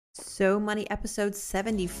So Money episode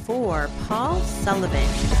 74, Paul Sullivan.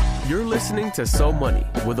 You're listening to So Money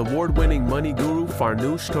with award-winning money guru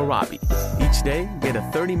Farnoosh Torabi. Each day, get a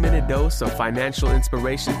 30-minute dose of financial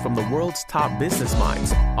inspiration from the world's top business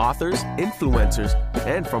minds, authors, influencers,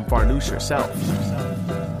 and from Farnoosh herself.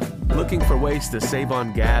 Looking for ways to save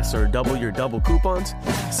on gas or double your double coupons?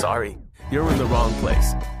 Sorry, you're in the wrong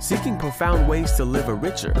place. Seeking profound ways to live a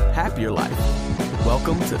richer, happier life.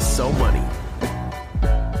 Welcome to So Money.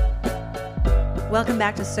 Welcome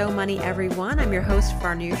back to So Money, everyone. I'm your host,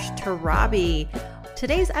 Farnoosh Torabi.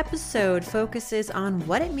 Today's episode focuses on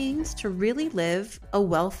what it means to really live a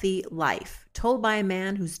wealthy life, told by a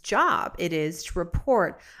man whose job it is to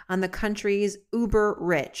report on the country's uber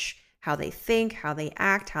rich, how they think, how they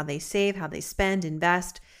act, how they save, how they spend,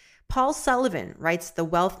 invest. Paul Sullivan writes the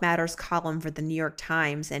Wealth Matters column for the New York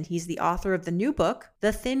Times, and he's the author of the new book,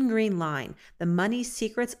 The Thin Green Line, The Money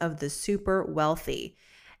Secrets of the Super Wealthy.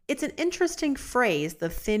 It's an interesting phrase, the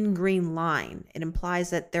thin green line. It implies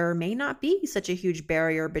that there may not be such a huge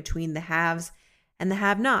barrier between the haves and the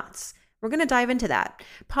have-nots. We're going to dive into that.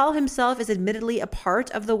 Paul himself is admittedly a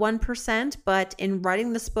part of the 1%, but in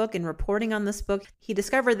writing this book and reporting on this book, he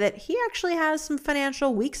discovered that he actually has some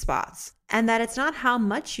financial weak spots, and that it's not how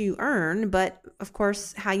much you earn, but of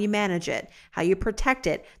course, how you manage it, how you protect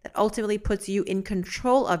it, that ultimately puts you in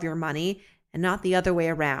control of your money and not the other way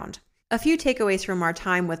around. A few takeaways from our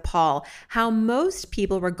time with Paul: how most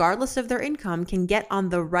people, regardless of their income, can get on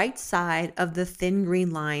the right side of the thin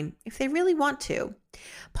green line if they really want to.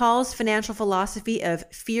 Paul's financial philosophy of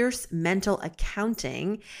fierce mental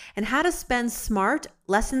accounting, and how to spend smart,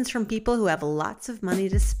 lessons from people who have lots of money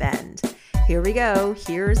to spend. Here we go.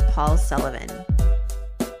 Here's Paul Sullivan.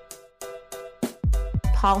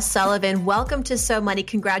 Paul Sullivan, welcome to So Money.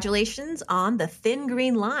 Congratulations on the thin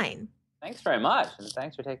green line. Thanks very much, and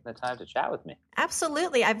thanks for taking the time to chat with me.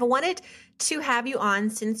 Absolutely. I've wanted to have you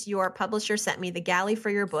on since your publisher sent me the galley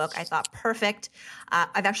for your book. I thought perfect.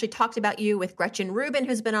 I've actually talked about you with Gretchen Rubin,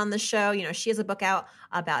 who's been on the show. You know, she has a book out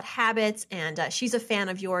about habits, and she's a fan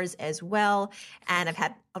of yours as well. And I've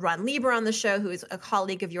had Ron Lieber on the show, who is a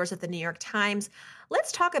colleague of yours at the New York Times.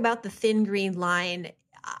 Let's talk about the thin green line.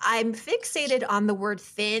 I'm fixated on the word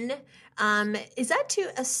thin. Is that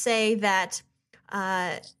to say that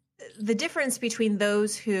the difference between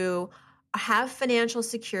those who have financial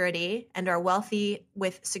security and are wealthy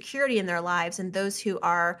with security in their lives and those who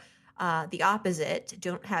are the opposite,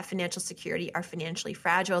 don't have financial security, are financially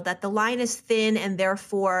fragile, that the line is thin, and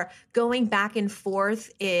therefore going back and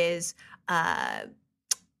forth is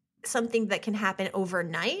something that can happen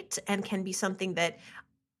overnight and can be something that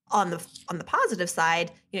on the positive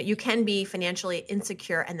side, you can be financially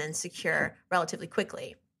insecure and then secure relatively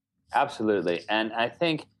quickly. Absolutely. And I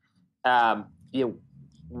think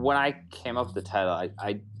when I came up with the title,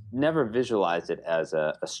 I never visualized it as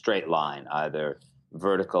a straight line, either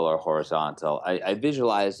vertical or horizontal. I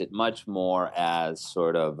visualized it much more as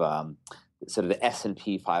sort of the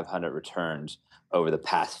S&P 500 returns over the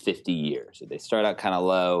past 50 years. They start out kind of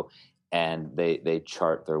low, and they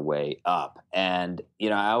chart their way up. And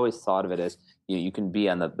I always thought of it as you can be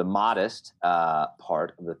on the modest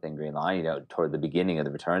part of the thin green line, toward the beginning of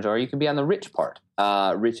the returns, or you can be on the rich part,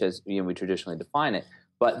 rich as we traditionally define it.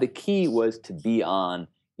 But the key was to be on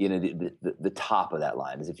the top of that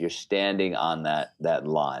line, as if you're standing on that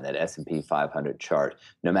line, that S&P 500 chart,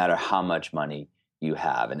 no matter how much money you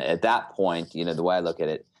have. And at that point, the way I look at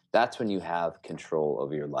it, that's when you have control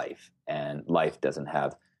over your life, and life doesn't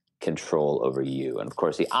have control over you. And of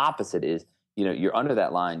course, the opposite is, you're under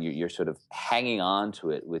that line, you're sort of hanging on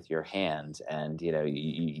to it with your hands, and,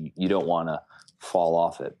 you don't want to fall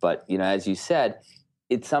off it. But, as you said,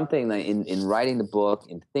 it's something that in writing the book,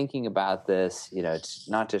 in thinking about this, it's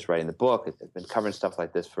not just writing the book, I've been covering stuff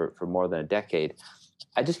like this for more than a decade.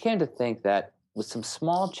 I just came to think that with some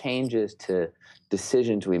small changes to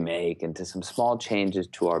decisions we make and to some small changes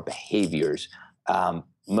to our behaviors,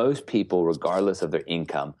 most people, regardless of their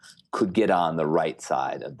income, could get on the right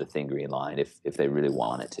side of the thin green line if they really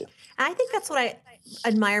wanted to. I think that's what I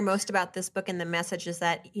admire most about this book, and the message is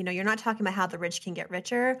that, you're not talking about how the rich can get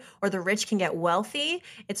richer or the rich can get wealthy.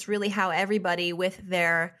 It's really how everybody with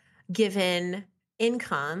their given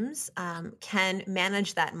incomes can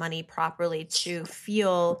manage that money properly to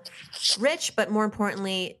feel rich, but more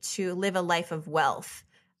importantly, to live a life of wealth.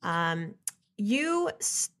 You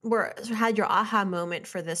had your aha moment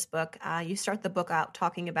for this book. You start the book out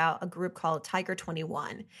talking about a group called Tiger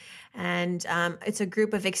 21. And it's a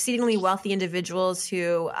group of exceedingly wealthy individuals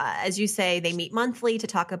who, as you say, they meet monthly to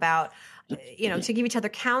talk about, to give each other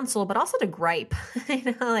counsel, but also to gripe,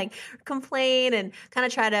 like complain and kind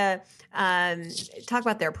of try to talk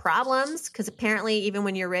about their problems. Because apparently, even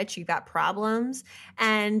when you're rich, you've got problems.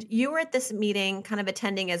 And you were at this meeting kind of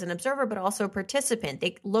attending as an observer, but also a participant.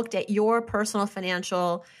 They looked at your personal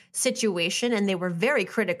financial situation and they were very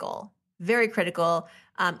critical, very critical.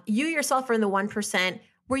 You yourself are in the 1%.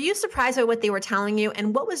 Were you surprised by what they were telling you?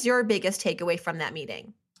 And what was your biggest takeaway from that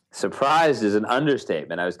meeting? Surprised is an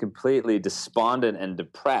understatement. I was completely despondent and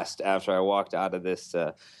depressed after I walked out of this,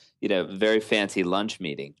 very fancy lunch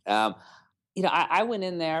meeting. I went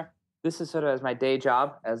in there. This is sort of as my day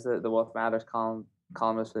job as the Wealth Matters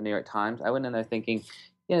columnist for the New York Times. I went in there thinking,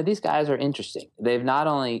 these guys are interesting. They've not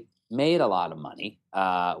only made a lot of money,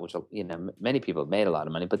 which many people have made a lot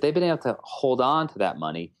of money, but they've been able to hold on to that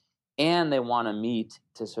money, and they want to meet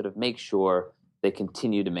to sort of make sure they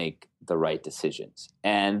continue to make the right decisions.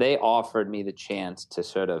 And they offered me the chance to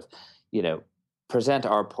sort of, present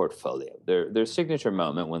our portfolio. Their signature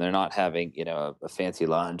moment when they're not having, a fancy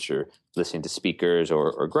lunch or listening to speakers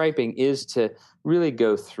or griping is to really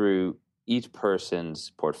go through each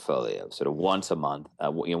person's portfolio sort of once a month,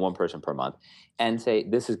 one person per month, and say,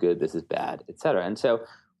 this is good, this is bad, et cetera. And so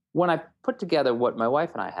when I put together what my wife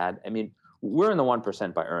and I had, we're in the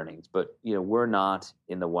 1% by earnings, but we're not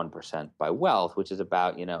in the 1% by wealth, which is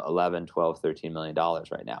about 11, 12, $13 million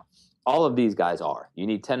right now. All of these guys are. You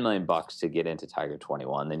need $10 million to get into Tiger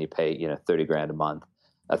 21. Then you pay $30 grand a month,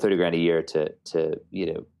 $30 grand a year to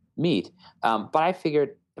meet. But I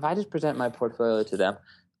figured if I just present my portfolio to them,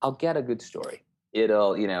 I'll get a good story.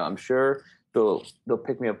 It'll I'm sure they'll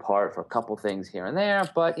pick me apart for a couple things here and there,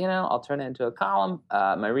 but I'll turn it into a column.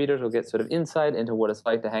 My readers will get sort of insight into what it's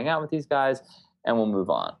like to hang out with these guys, and we'll move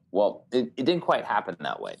on. Well, it didn't quite happen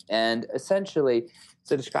that way. And essentially,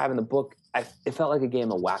 to describe in the book, it felt like a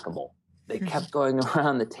game of whack-a-mole. They kept going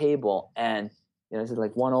around the table, and it's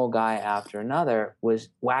like one old guy after another was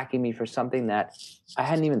whacking me for something that I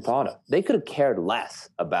hadn't even thought of. They could have cared less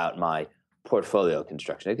about my portfolio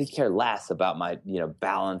construction. I could care less about my,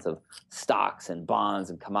 balance of stocks and bonds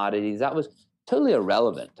and commodities. That was totally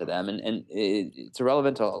irrelevant to them, and it's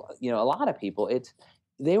irrelevant to a lot of people.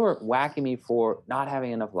 They were whacking me for not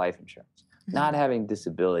having enough life insurance, not having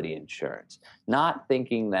disability insurance, not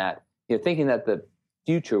thinking that the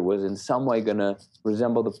future was in some way going to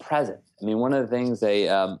resemble the present. One of the things they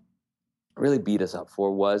really beat us up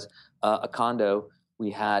for was a condo we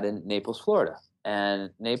had in Naples, Florida. And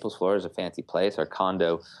Naples, Florida is a fancy place. Our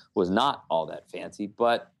condo was not all that fancy,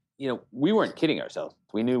 but we weren't kidding ourselves.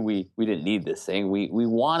 We knew we didn't need this thing. We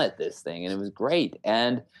wanted this thing, and it was great.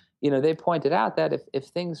 And they pointed out that if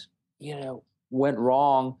things went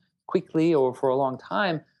wrong quickly or for a long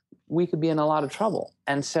time, we could be in a lot of trouble.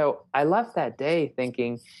 And so I left that day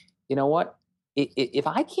thinking, what? If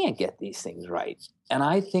I can't get these things right, and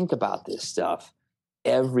I think about this stuff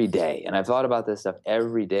every day, and I've thought about this stuff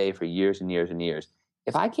every day for years and years and years.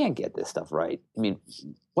 If I can't get this stuff right,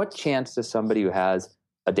 what chance does somebody who has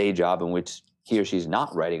a day job in which he or she's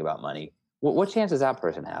not writing about money, what chance does that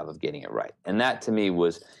person have of getting it right? And that to me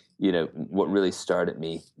was, what really started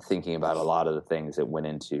me thinking about a lot of the things that went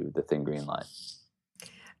into the Thin Green Line.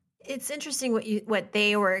 It's interesting what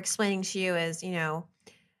they were explaining to you is,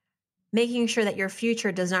 making sure that your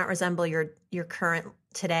future does not resemble your current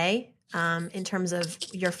today. In terms of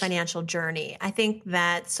your financial journey. I think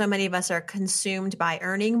that so many of us are consumed by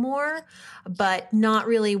earning more, but not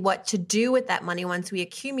really what to do with that money once we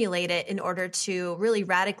accumulate it in order to really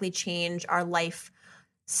radically change our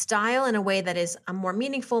lifestyle in a way that is more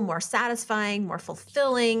meaningful, more satisfying, more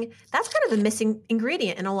fulfilling. That's kind of the missing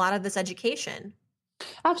ingredient in a lot of this education.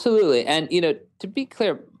 Absolutely. And, to be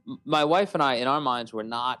clear, my wife and I, in our minds, were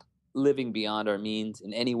not living beyond our means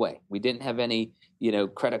in any way. We didn't have any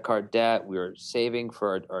credit card debt. We were saving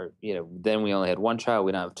for our then we only had one child.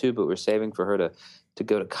 We don't have two, but we were saving for her to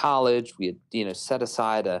go to college. We had, set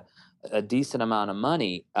aside a decent amount of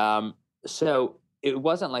money. So it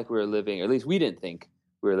wasn't like we were living, or at least we didn't think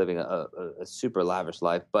we were living a super lavish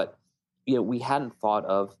life, but, we hadn't thought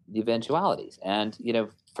of the eventualities. And,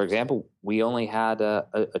 for example, we only had a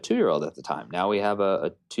 2-year-old at the time. Now we have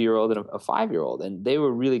a 2-year-old and a 5-year-old. And they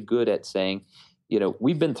were really good at saying,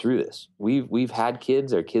 we've been through this. We've had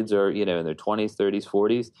kids. Our kids are, in their 20s, 30s,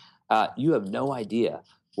 40s. You have no idea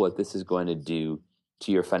what this is going to do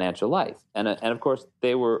to your financial life. And of course,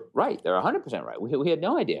 they were right. They're 100% right. We had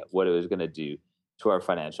no idea what it was going to do to our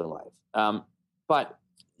financial life. But,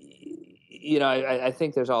 I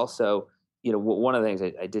think there's also, one of the things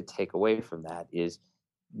I did take away from that is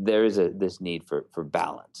there is this need for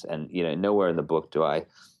balance. And, nowhere in the book do I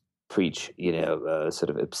preach, sort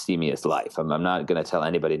of abstemious life. I'm not going to tell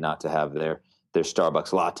anybody not to have their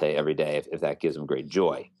Starbucks latte every day if that gives them great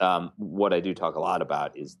joy. What I do talk a lot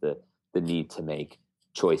about is the need to make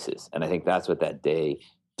choices. And I think that's what that day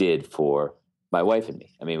did for my wife and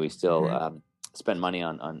me. I mean, we still spend money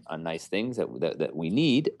on nice things that we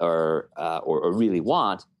need or really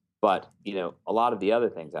want. But, a lot of the other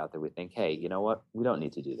things out there, we think, hey, you know what? We don't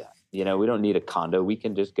need to do that. We don't need a condo. We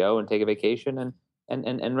can just go and take a vacation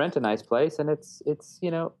and rent a nice place. And it's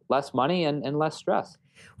less money and less stress.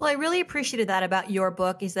 Well, I really appreciated that about your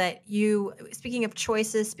book is that you, speaking of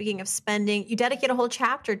choices, speaking of spending, you dedicate a whole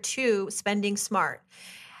chapter to spending smart.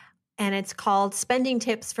 And it's called Spending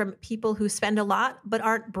Tips from People Who Spend a Lot But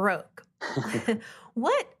Aren't Broke.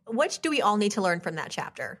 What do we all need to learn from that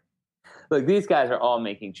chapter? Look, these guys are all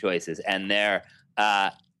making choices, and they're,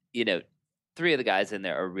 three of the guys in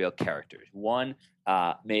there are real characters. One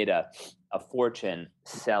made a fortune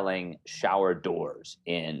selling shower doors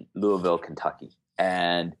in Louisville, Kentucky.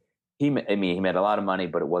 And he made a lot of money,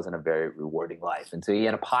 but it wasn't a very rewarding life. And so he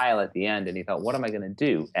had a pile at the end, and he thought, what am I going to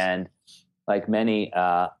do? And like many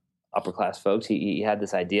upper-class folks, he had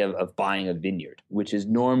this idea of buying a vineyard, which is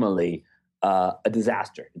normally a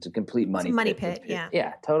disaster. It's a complete money pit. Yeah.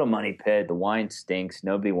 Yeah, total money pit. The wine stinks.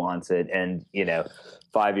 Nobody wants it. And,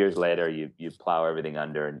 5 years later, you plow everything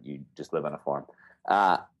under and you just live on a farm.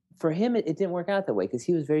 For him, it didn't work out that way because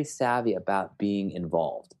he was very savvy about being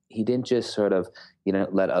involved. He didn't just sort of,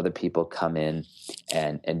 let other people come in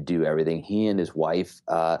and do everything. He and his wife,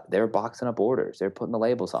 they were boxing up orders. They were putting the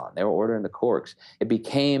labels on. They were ordering the corks.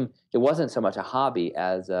 It wasn't so much a hobby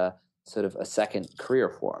as a sort of a second career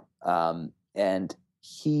for him. And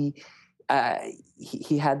he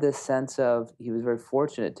had this sense of, he was very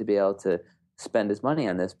fortunate to be able to spend his money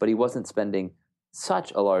on this, but he wasn't spending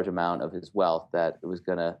such a large amount of his wealth that it was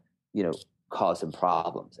going to, cause him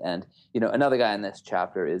problems. And, another guy in this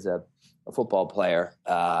chapter is a football player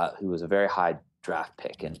who was a very high draft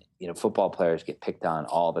pick. And, football players get picked on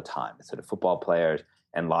all the time. Sort of football players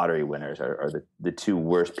and lottery winners are the two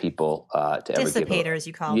worst people to ever give dissipators,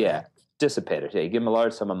 you call them. Yeah, dissipators. Yeah, you give them a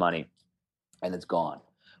large sum of money and it's gone.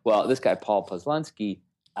 Well, this guy, Paul Poslunsky,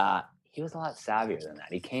 he was a lot savvier than that.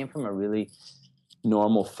 He came from a really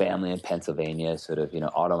normal family in Pennsylvania, sort of,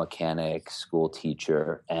 auto mechanic, school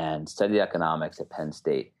teacher, and studied economics at Penn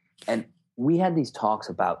State. And we had these talks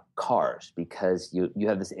about cars because you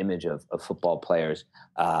have this image of football players,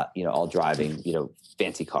 all driving,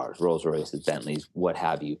 fancy cars, Rolls Royces, Bentleys, what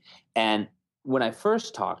have you. And when I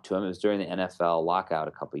first talked to him, it was during the NFL lockout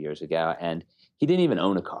a couple of years ago, and he didn't even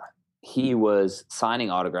own a car. He was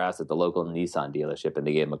signing autographs at the local Nissan dealership, and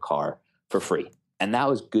they gave him a car for free. And that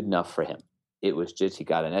was good enough for him. It was just, he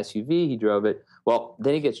got an SUV, he drove it. Well,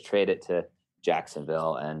 then he gets traded to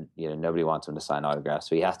Jacksonville, and nobody wants him to sign autographs,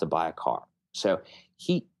 so he has to buy a car. So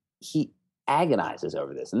he agonizes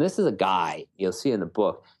over this. And this is a guy, you'll see in the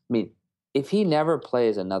book, I mean, if he never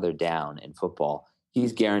plays another down in football,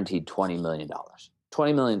 he's guaranteed $20 million.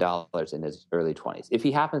 $20 million in his early 20s. If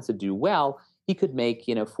he happens to do well, he could make,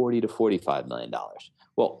 $40 to $45 million.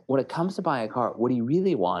 Well, when it comes to buying a car, what he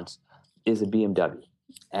really wants is a BMW.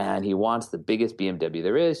 And he wants the biggest BMW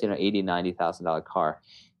there is, $80,000, $90,000 car.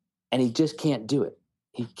 And he just can't do it.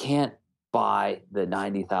 He can't buy the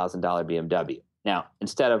 $90,000 BMW. Now,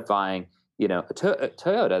 instead of buying, a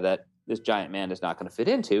Toyota that this giant man is not going to fit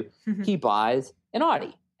into, he buys an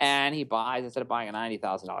Audi. And he buys, instead of buying a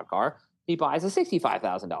 $90,000 car, he buys a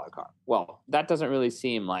 $65,000 car. Well, that doesn't really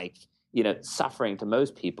seem like, suffering to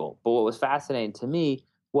most people. But what was fascinating to me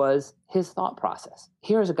was his thought process.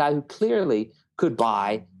 Here's a guy who clearly could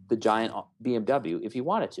buy the giant BMW if he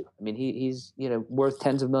wanted to. I mean, he's worth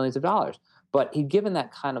tens of millions of dollars. But he'd given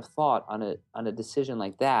that kind of thought on a decision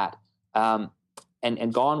like that,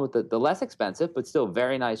 and gone with the less expensive but still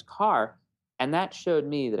very nice car. And that showed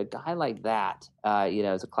me that a guy like that,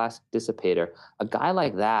 as a classic dissipator, a guy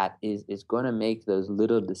like that is going to make those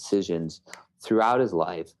little decisions throughout his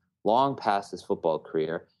life, long past his football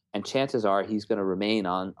career. And chances are he's going to remain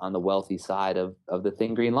on the wealthy side of the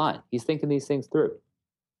thin green line. He's thinking these things through.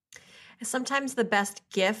 Sometimes the best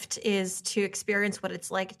gift is to experience what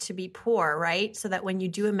it's like to be poor, right? So that when you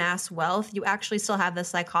do amass wealth, you actually still have the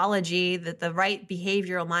psychology, the right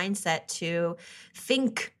behavioral mindset to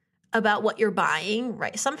think about what you're buying,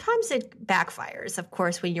 right? Sometimes it backfires. Of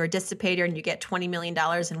course, when you're a dissipator and you get $20 million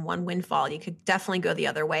in one windfall, you could definitely go the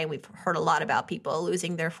other way. And we've heard a lot about people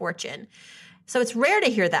losing their fortune. So it's rare to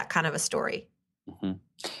hear that kind of a story. Mm-hmm.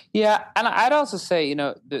 Yeah, and I'd also say,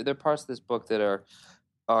 there are parts of this book that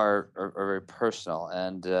are very personal,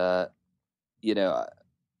 and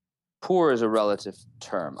poor is a relative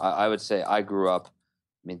term. I would say I grew up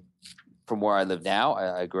mean, from where I live now,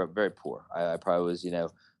 I grew up very poor. I probably was,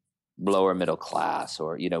 lower middle class,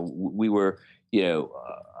 or, we were,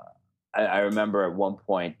 I remember at one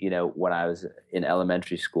point, when I was in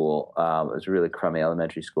elementary school, it was a really crummy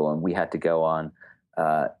elementary school, and we had to go on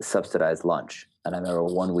subsidized lunch. And I remember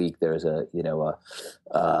one week there was a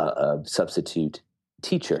substitute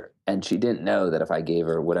teacher, and she didn't know that if I gave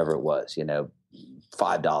her whatever it was,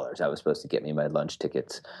 $5, I was supposed to get me my lunch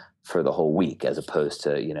tickets for the whole week, as opposed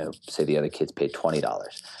to, say the other kids paid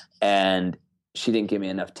 $20. And she didn't give me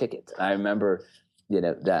enough tickets. I remember,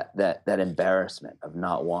 that embarrassment of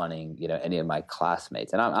not wanting, any of my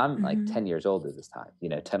classmates. And I'm like 10 years old at this time,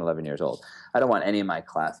 10, 11 years old. I don't want any of my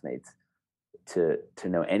classmates to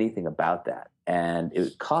know anything about that. And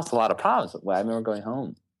it caused a lot of problems. I remember going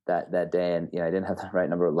home that day, and, I didn't have the right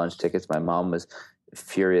number of lunch tickets. My mom was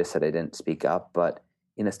furious that I didn't speak up, but,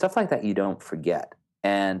 stuff like that you don't forget.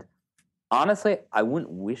 And honestly, I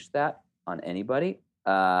wouldn't wish that on anybody,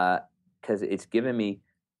 because it's given me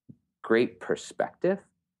great perspective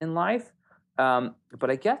in life. But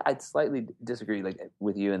I guess I'd slightly disagree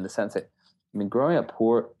with you in the sense that, growing up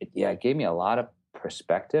poor, it gave me a lot of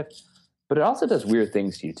perspective, but it also does weird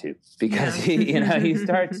things to you too, because you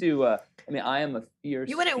start to, I am a fierce.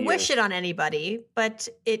 You wouldn't wish it on anybody, but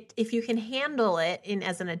if you can handle it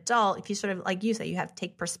as an adult, if you sort of, like you say, you have to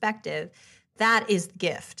take perspective, that is the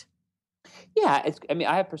gift. Yeah.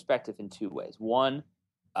 I have perspective in two ways. One,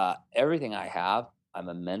 everything I have, I'm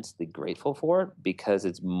immensely grateful for, because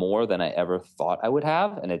it's more than I ever thought I would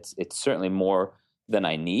have. And it's certainly more than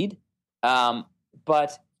I need.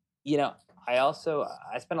 But,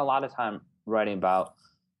 I spend a lot of time writing about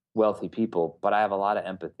wealthy people, but I have a lot of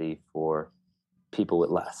empathy for people with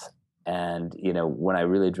less. And, when I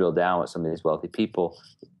really drill down with some of these wealthy people,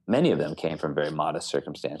 many of them came from very modest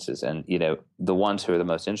circumstances. And, the ones who are the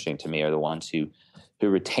most interesting to me are the ones who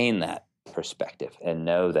retain that perspective and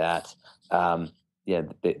know that,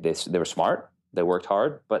 they were smart, they worked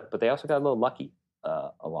hard, but they also got a little lucky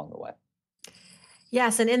along the way.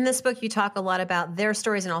 Yes, and in this book, you talk a lot about their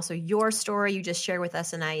stories and also your story. You just shared with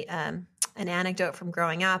us an anecdote from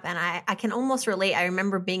growing up, and I can almost relate. I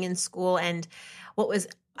remember being in school, and what was,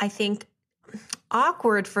 I think,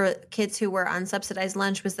 awkward for kids who were on subsidized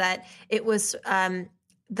lunch was that it was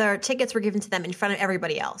their tickets were given to them in front of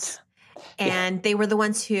everybody else, and they were the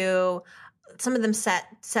ones who. Some of them sat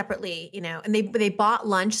separately, and they bought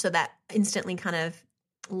lunch, so that instantly kind of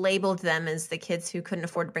labeled them as the kids who couldn't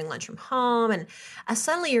afford to bring lunch from home. And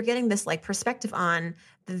suddenly you're getting this perspective on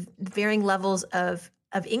the varying levels of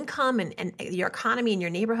income and your economy in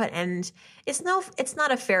your neighborhood. And it's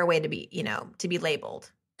not a fair way to be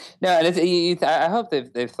labeled. No, and I hope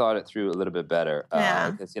they've thought it through a little bit better.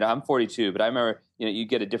 Because I'm 42, but I remember you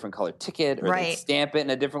get a different colored ticket, or they stamp it in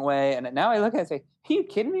a different way. And now I look at it and say, "Are you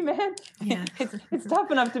kidding me, man? Yeah. it's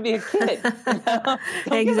tough enough to be a kid. Don't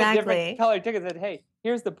exactly. Give a different colored ticket that, hey,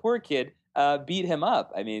 here's the poor kid. Beat him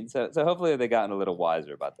up." So hopefully they've gotten a little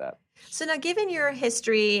wiser about that. So now, given your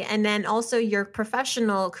history and then also your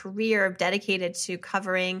professional career dedicated to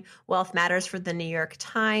covering Wealth Matters for the New York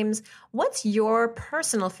Times, what's your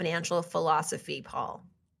personal financial philosophy, Paul?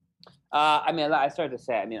 I started to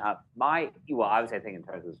say, obviously I think in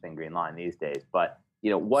terms of the thin green line these days, but,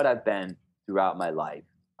 what I've been throughout my life,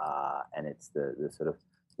 and it's the sort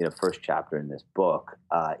of, first chapter in this book,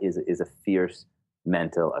 is a fierce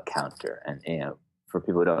mental accounter. And, for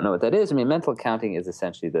people who don't know what that is, mental accounting is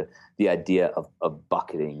essentially the idea of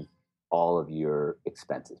bucketing all of your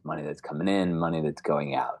expenses, money that's coming in, money that's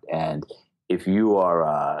going out. And if you are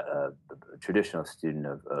a traditional student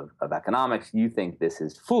of economics, you think this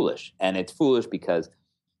is foolish. And it's foolish because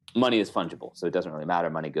money is fungible, so it doesn't really matter.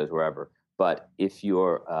 Money goes wherever. But if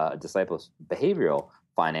you're a disciple of behavioral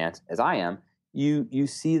finance, as I am, you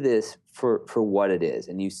see this for what it is,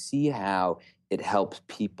 and you see how it helps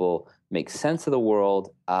people make sense of the world,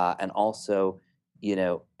 and also,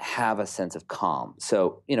 have a sense of calm.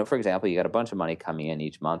 So, for example, you got a bunch of money coming in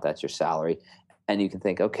each month. That's your salary. And you can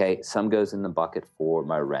think, okay, some goes in the bucket for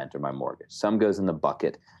my rent or my mortgage. Some goes in the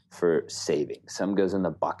bucket for saving. Some goes in the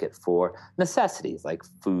bucket for necessities like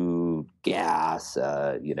food, gas,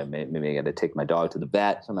 maybe I got to take my dog to the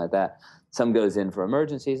vet, something like that. Some goes in for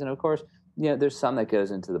emergencies. And of course, there's some that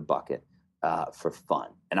goes into the bucket for fun.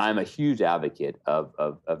 And I'm a huge advocate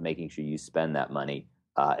of making sure you spend that money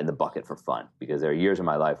in the bucket for fun, because there are years of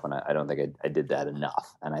my life when I don't think I did that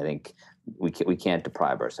enough. And I think we can't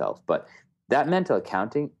deprive ourselves. But that mental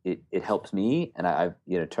accounting, it helps me. And I've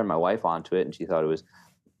turned my wife onto it, and she thought it was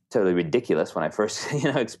totally ridiculous when I first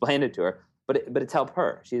explained it to her. But it's helped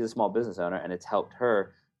her. She's a small business owner, and it's helped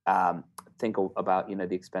her think about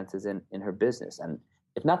the expenses in her business. And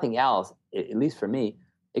if nothing else, at least for me,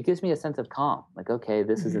 it gives me a sense of calm. Like, okay,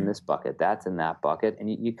 this is in this bucket, that's in that bucket, and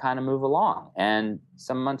you kind of move along. And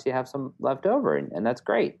some months you have some left over, and that's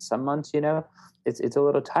great. Some months, it's a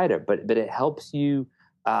little tighter, but it helps you,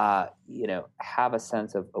 have a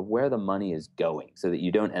sense of where the money is going, so that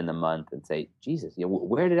you don't end the month and say, Jesus,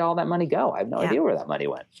 where did all that money go? I have no idea where that money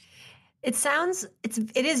went. It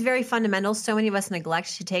is very fundamental. So many of us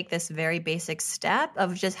neglect to take this very basic step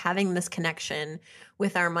of just having this connection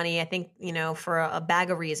with our money. I think, for a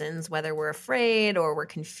bag of reasons, whether we're afraid or we're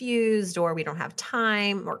confused or we don't have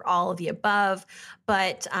time or all of the above.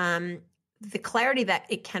 But the clarity that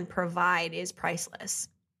it can provide is priceless.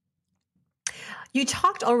 You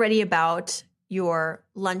talked already about your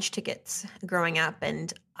lunch tickets growing up,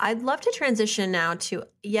 and I'd love to transition now to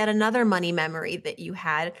yet another money memory that you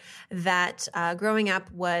had that growing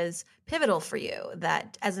up was pivotal for you,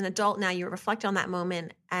 that as an adult now you reflect on that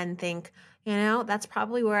moment and think, that's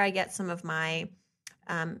probably where I get some of my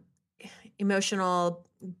emotional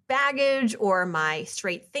baggage or my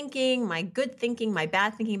straight thinking, my good thinking, my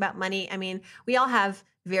bad thinking about money. I mean, we all have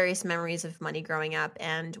various memories of money growing up,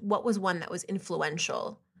 and what was one that was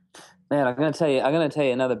influential? Man, I'm gonna tell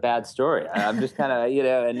you another bad story. I'm just kind of,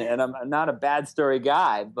 and I'm not a bad story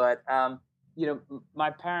guy, but my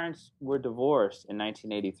parents were divorced in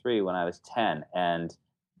 1983 when I was 10, and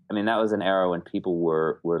I mean that was an era when people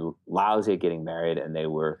were lousy at getting married, and they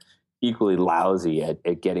were equally lousy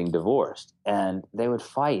at getting divorced, and they would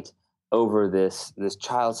fight over this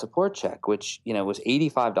child support check, which was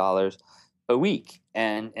 $85 a week,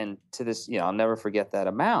 and to this, I'll never forget that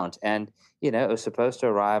amount. And it was supposed to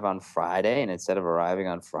arrive on Friday, and instead of arriving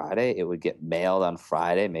on Friday, it would get mailed on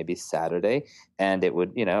Friday, maybe Saturday, and it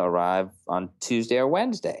would arrive on Tuesday or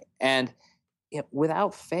Wednesday. And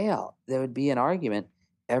without fail, there would be an argument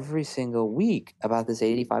every single week about this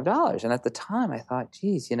 $85. And at the time, I thought,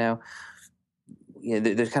 geez, there's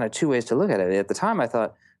kind of two ways to look at it. At the time, I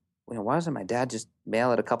thought, why doesn't my dad just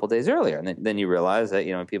mail it a couple days earlier? And then you realize that,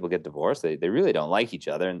 when people get divorced, they really don't like each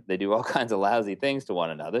other, and they do all kinds of lousy things to one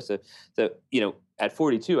another. So at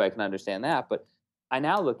 42, I can understand that. But I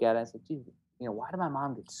now look at it and say, geez, why did my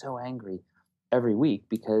mom get so angry every week?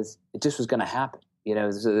 Because it just was going to happen.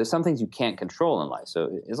 So there's some things you can't control in life.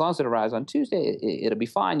 So as long as it arrives on Tuesday, it'll be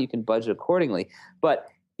fine. You can budget accordingly. But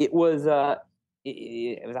it was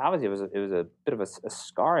it was obviously it was a bit of a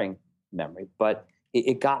scarring memory, but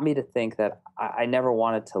it got me to think that I never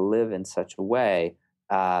wanted to live in such a way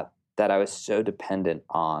that I was so dependent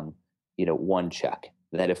on, one check.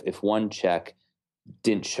 That if one check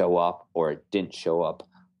didn't show up, or it didn't show up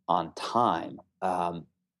on time,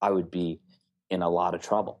 I would be in a lot of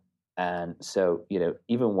trouble. And so,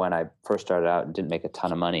 even when I first started out and didn't make a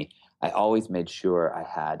ton of money, I always made sure I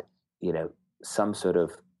had, some sort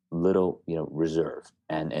of little, reserve.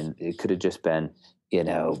 And it could have just been,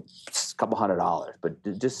 a couple $100,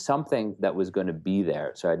 but just something that was going to be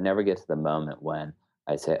there. So I'd never get to the moment when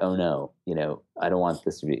I'd say, oh no, I don't want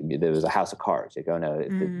this to be, there was a house of cards. Like, oh no,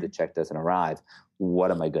 if the check doesn't arrive, what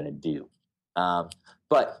am I going to do?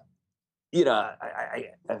 But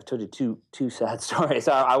I've told you two sad stories.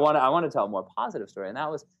 So I want to tell a more positive story. And that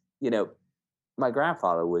was, my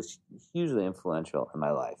grandfather was hugely influential in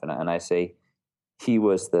my life. And I say he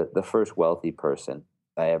was the first wealthy person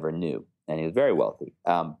I ever knew. And he was very wealthy,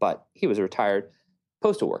 but he was a retired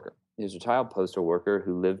postal worker. He was a retired postal worker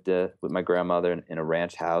who lived with my grandmother in a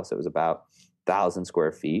ranch house that was about 1,000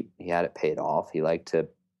 square feet. He had it paid off. He liked to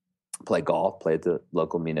play golf, play at the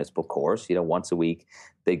local municipal course. Once a week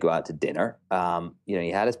they'd go out to dinner. He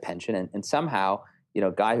had his pension, and somehow,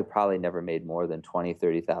 a guy who probably never made more than $20,000,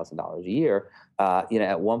 $30,000 a year,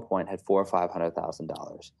 at one point had $400,000 or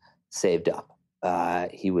 $500,000 saved up.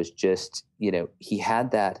 He was just, he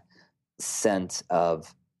had that sense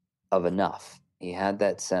of enough. He had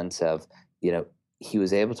that sense of, he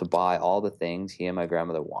was able to buy all the things he and my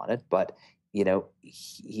grandmother wanted, but,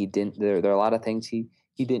 he didn't, there are a lot of things he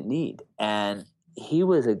didn't need. And he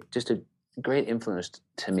was just a great influence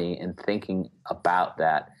to me in thinking about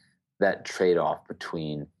that trade-off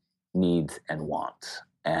between needs and wants.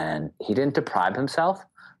 And he didn't deprive himself,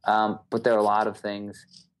 but there are a lot of things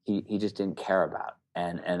he just didn't care about.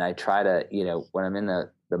 And I try to, when I'm in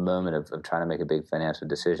the moment of trying to make a big financial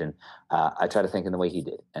decision, I try to think in the way he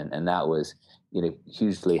did. And that was,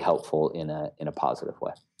 hugely helpful in a positive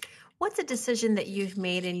way. What's a decision that you've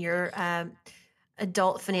made in your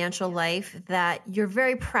adult financial life that you're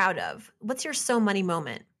very proud of? What's your so money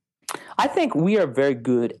moment? I think we are very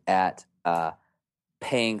good at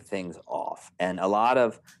paying things off. And a lot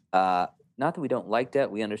of, not that we don't like debt,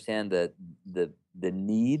 we understand the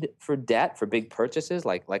need for debt for big purchases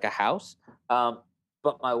like a house.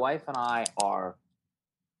 but my wife and I are,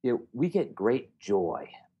 we get great joy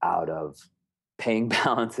out of paying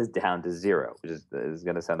balances down to zero, which is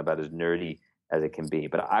going to sound about as nerdy as it can be.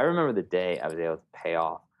 But I remember the day I was able to pay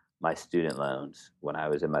off my student loans when I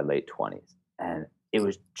was in my late 20s. And it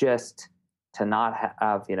was just to not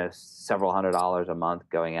have, several $100s a month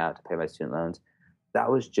going out to pay my student loans. That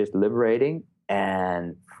was just liberating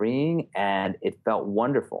and freeing, and it felt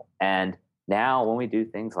wonderful. And now when we do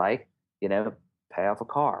things like, pay off a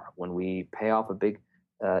car, when we pay off a big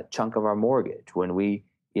chunk of our mortgage, when we,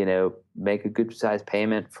 make a good sized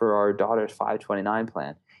payment for our daughter's 529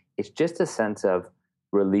 plan, it's just a sense of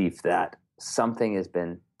relief that something has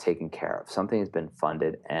been taken care of, something has been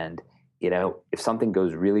funded. And, if something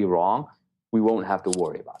goes really wrong, we won't have to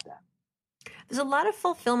worry about that. There's a lot of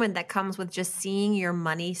fulfillment that comes with just seeing your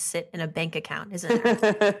money sit in a bank account, isn't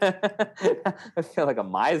there? I feel like a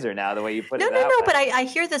miser now, the way you put it. No, but I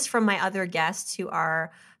hear this from my other guests who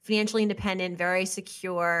are financially independent, very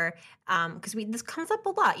secure, because this comes up a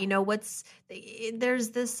lot.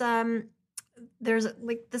 There's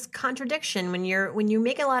like this contradiction when you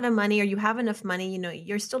make a lot of money or you have enough money,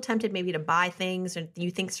 you're still tempted maybe to buy things, or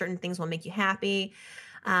you think certain things will make you happy.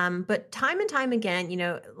 But time and time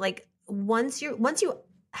again, like once you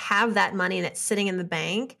have that money and it's sitting in the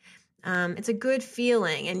bank, it's a good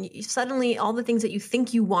feeling. And suddenly all the things that you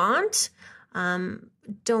think you want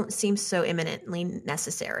don't seem so imminently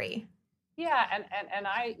necessary. Yeah. And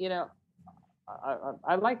I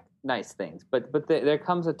like nice things, but there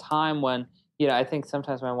comes a time when, I think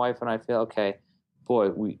sometimes my wife and I feel, okay, boy,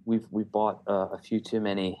 we've bought a few too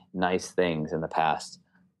many nice things in the past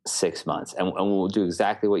 6 months, and we'll do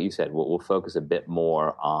exactly what you said. We'll focus a bit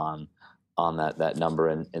more on that number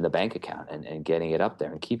in the bank account and getting it up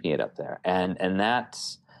there and keeping it up there. And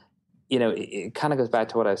that's, it kind of goes back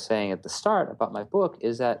to what I was saying at the start about my book,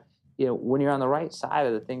 is that, when you're on the right side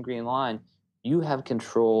of the thin green line, you have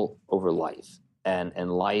control over life,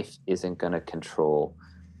 and life isn't going to control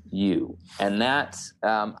you. And that's,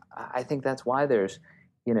 I think that's why there's,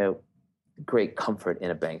 great comfort in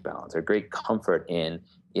a bank balance, or great comfort in,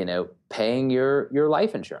 paying your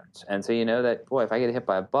life insurance. And so that, boy, if I get hit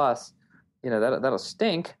by a bus, that'll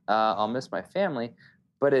stink. I'll miss my family,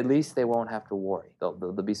 but at least they won't have to worry.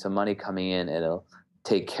 There'll be some money coming in, and it'll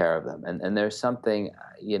take care of them. And there's something,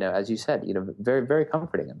 as you said, very, very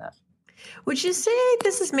comforting in that. Would you say,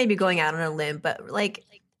 this is maybe going out on a limb, but like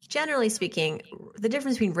generally speaking, the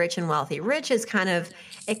difference between rich and wealthy? Rich is kind of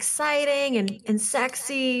exciting and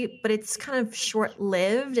sexy, but it's kind of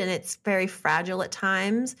short-lived and it's very fragile at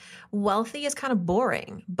times. Wealthy is kind of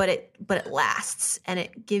boring, but it lasts, and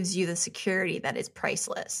it gives you the security that is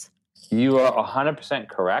priceless. You are 100%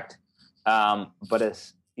 correct. But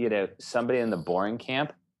as somebody in the boring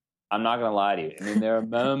camp, I'm not going to lie to you. I mean, there are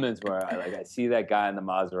moments where I see that guy in the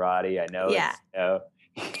Maserati. I know,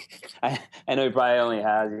 I know he probably only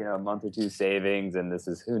has, a month or two savings, and this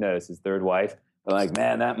is, who knows, his third wife. But like,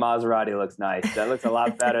 man, that Maserati looks nice. That looks a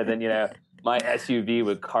lot better than, my SUV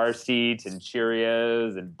with car seats and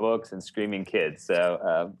Cheerios and books and screaming kids.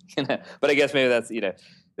 So, but I guess maybe that's,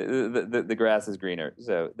 the grass is greener.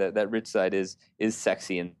 So that rich side is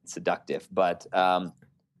sexy and seductive. But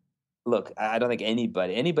look, I don't think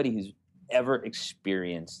anybody who's ever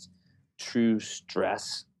experienced true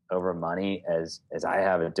stress over money, as I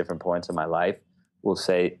have at different points in my life, will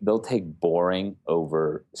say they'll take boring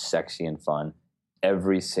over sexy and fun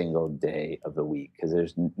every single day of the week, because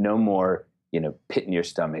there's no more, pit in your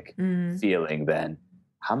stomach feeling than,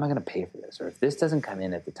 how am I going to pay for this? Or if this doesn't come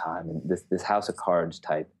in at the time, and this house of cards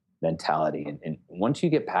type mentality. And once you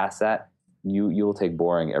get past that, you'll take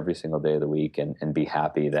boring every single day of the week and be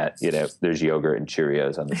happy that, there's yogurt and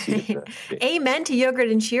Cheerios on the seat. Amen to yogurt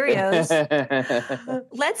and Cheerios.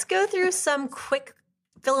 Let's go through some quick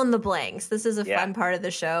fill in the blanks. This is a fun part of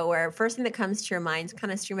the show where first thing that comes to your mind,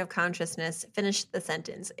 kind of stream of consciousness, finish the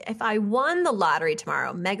sentence. If I won the lottery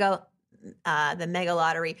tomorrow, the mega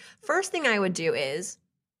lottery, first thing I would do is?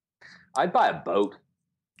 I'd buy a boat.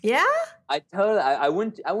 Yeah? I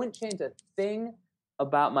wouldn't change a thing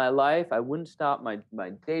about my life. I wouldn't stop my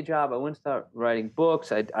day job. I wouldn't start writing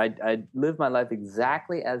books. I'd live my life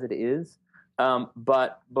exactly as it is.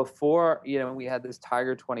 But before, we had this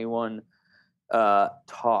Tiger 21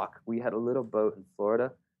 talk, we had a little boat in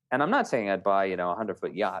Florida. And I'm not saying I'd buy, a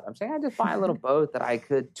 100-foot yacht. I'm saying I'd just buy a little boat that I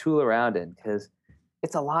could tool around in, because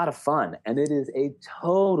it's a lot of fun. And it is a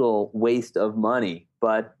total waste of money.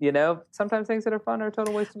 But, sometimes things that are fun are a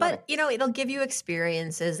total waste of money. But, it'll give you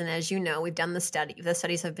experiences. And as you know, we've done the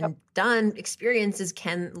studies have been done. Experiences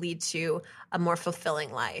can lead to a more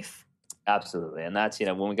fulfilling life. Absolutely. And that's,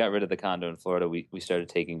 when we got rid of the condo in Florida, we started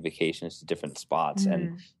taking vacations to different spots.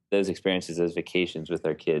 And those experiences, those vacations with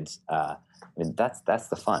our kids, that's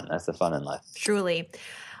the fun. That's the fun in life. Truly.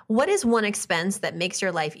 What is one expense that makes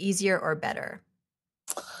your life easier or better?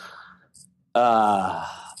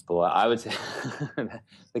 Boy, I would say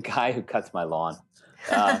the guy who cuts my lawn.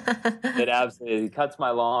 It absolutely, he cuts my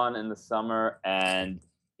lawn in the summer, and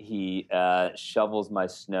he shovels my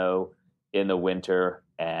snow in the winter,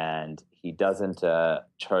 and he doesn't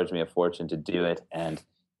charge me a fortune to do it. And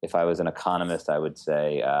if I was an economist, I would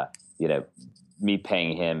say, me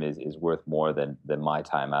paying him is worth more than my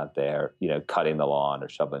time out there, cutting the lawn or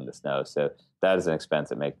shoveling the snow. So that is an expense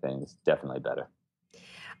that makes things definitely better.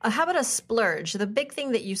 How about a splurge? The big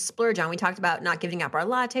thing that you splurge on, we talked about not giving up our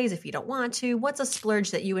lattes if you don't want to. What's a splurge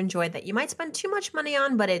that you enjoy that you might spend too much money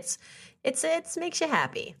on, but it makes you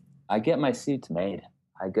happy? I get my suits made.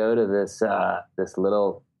 I go to this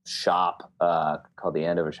little shop called the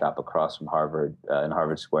Andover Shop across from Harvard in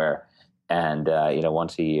Harvard Square. And,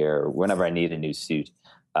 once a year, whenever I need a new suit,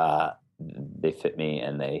 they fit me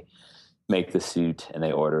and they make the suit and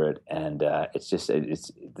they order it. And it's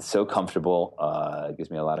so comfortable. It gives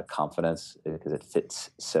me a lot of confidence because it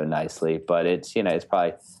fits so nicely. But it's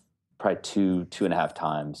probably 2.5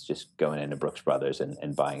 times just going into Brooks Brothers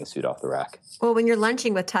and buying a suit off the rack. Well, when you're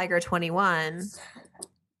lunching with Tiger 21...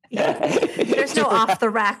 there's no off the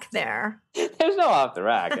rack there. There's no off the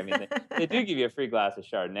rack. I mean, they do give you a free glass of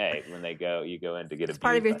Chardonnay when you go in to get it's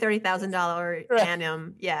part of your $30,000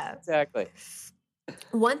 annum. Yeah, exactly.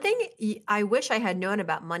 One thing I wish I had known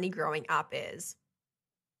about money growing up is,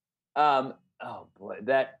 oh boy,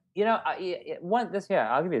 that I'll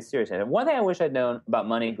give you a serious answer. One thing I wish I'd known about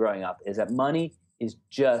money growing up is that money is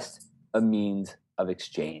just a means of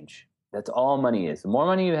exchange. That's all money is. The more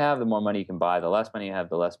money you have, the more money you can buy. The less money you have,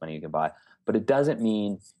 the less money you can buy. But it doesn't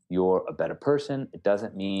mean you're a better person. It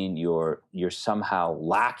doesn't mean you're somehow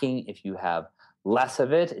lacking if you have less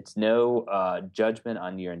of it. It's no judgment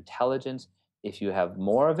on your intelligence if you have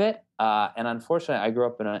more of it. And unfortunately, I grew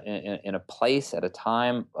up in a place at a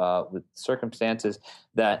time with circumstances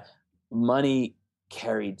that money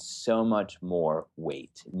carried so much more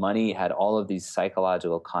weight. Money had all of these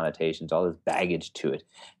psychological connotations, all this baggage to it.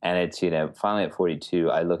 And it's, finally at 42,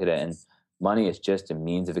 I look at it and money is just a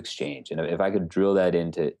means of exchange. And if I could drill that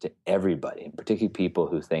into everybody, and particularly people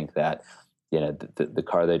who think that, the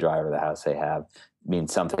car they drive or the house they have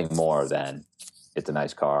means something more than it's a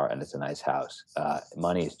nice car and it's a nice house.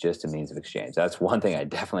 Money is just a means of exchange. That's one thing I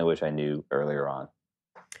definitely wish I knew earlier on.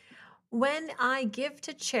 When I give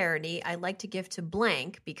to charity, I like to give to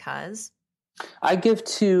blank because... I give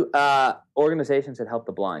to organizations that help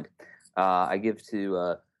the blind. I give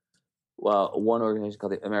to one organization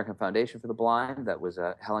called the American Foundation for the Blind. That was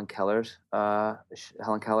Helen Keller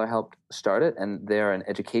helped start it, and they're an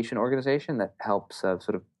education organization that helps sort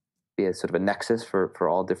of be a nexus for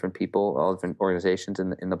all different people, all different organizations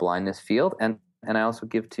in the blindness field. And I also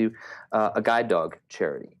give to a guide dog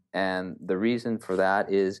charity. And the reason for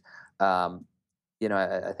that is... I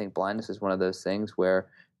think blindness is one of those things where,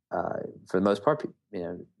 for the most part,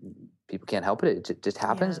 people can't help it. It just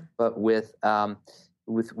happens. Yeah. But with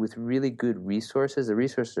really good resources, the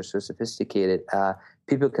resources are so sophisticated,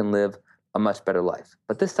 people can live a much better life.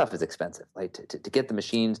 But this stuff is expensive. Like to get the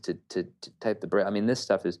machines to type the braille. I mean, these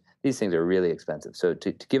things are really expensive. So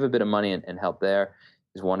to give a bit of money and help there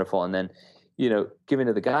is wonderful. And then, giving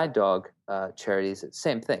to the guide dog charities,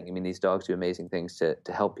 same thing. I mean, these dogs do amazing things to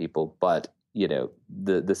help people, but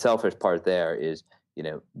the selfish part there is,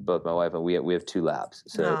 both my wife and we have 2 labs,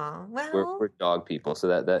 so we're dog people, so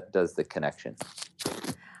that does the connection.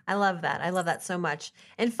 I love that. I love that so much.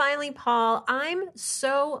 And finally, Paul, I'm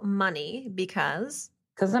so money because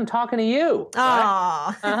I'm talking to you.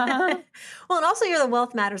 Oh. Right? Uh-huh. Well, and also you're the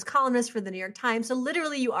Wealth Matters columnist for the New York Times. So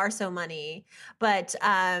literally you are so money. But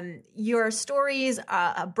your stories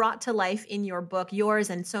brought to life in your book,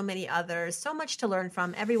 yours and so many others. So much to learn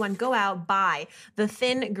from. Everyone go out, buy The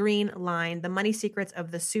Thin Green Line, The Money Secrets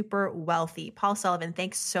of the Super Wealthy. Paul Sullivan,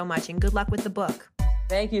 thanks so much and good luck with the book.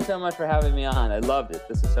 Thank you so much for having me on. I loved it.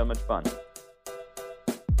 This is so much fun.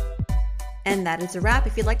 And that is a wrap.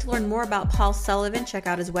 If you'd like to learn more about Paul Sullivan, check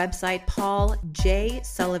out his website,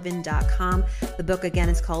 pauljsullivan.com. The book, again,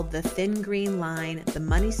 is called The Thin Green Line, The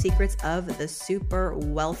Money Secrets of the Super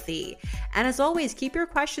Wealthy. And as always, keep your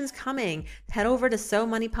questions coming. Head over to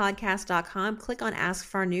SoMoneyPodcast.com, click on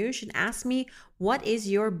Ask Farnoosh, and ask me, what is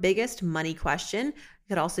your biggest money question?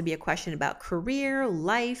 Could also be a question about career,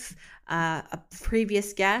 life, a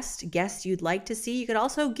previous guest you'd like to see. You could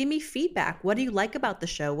also give me feedback. What do you like about the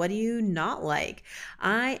show? What do you not like?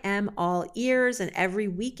 I am all ears, and every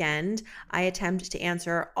weekend I attempt to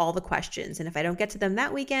answer all the questions. And if I don't get to them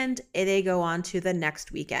that weekend, they go on to the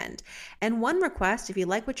next weekend. And one request, if you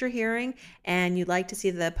like what you're hearing and you'd like to see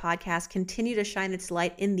the podcast continue to shine its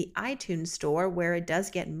light in the iTunes store where it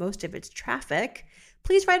does get most of its traffic,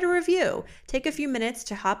 please write a review. Take a few minutes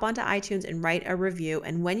to hop onto iTunes and write a review.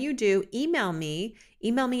 And when you do, email me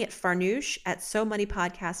at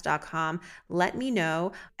farnoosh@somoneypodcast.com. Let me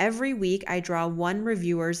know. Every week, I draw one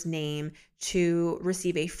reviewer's name to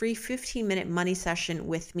receive a free 15-minute money session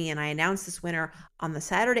with me. And I announce this winner on the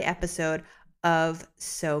Saturday episode of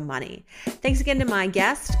So Money. Thanks again to my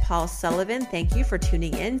guest, Paul Sullivan. Thank you for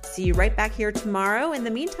tuning in. See you right back here tomorrow. In the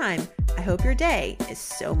meantime, I hope your day is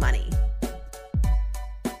so money.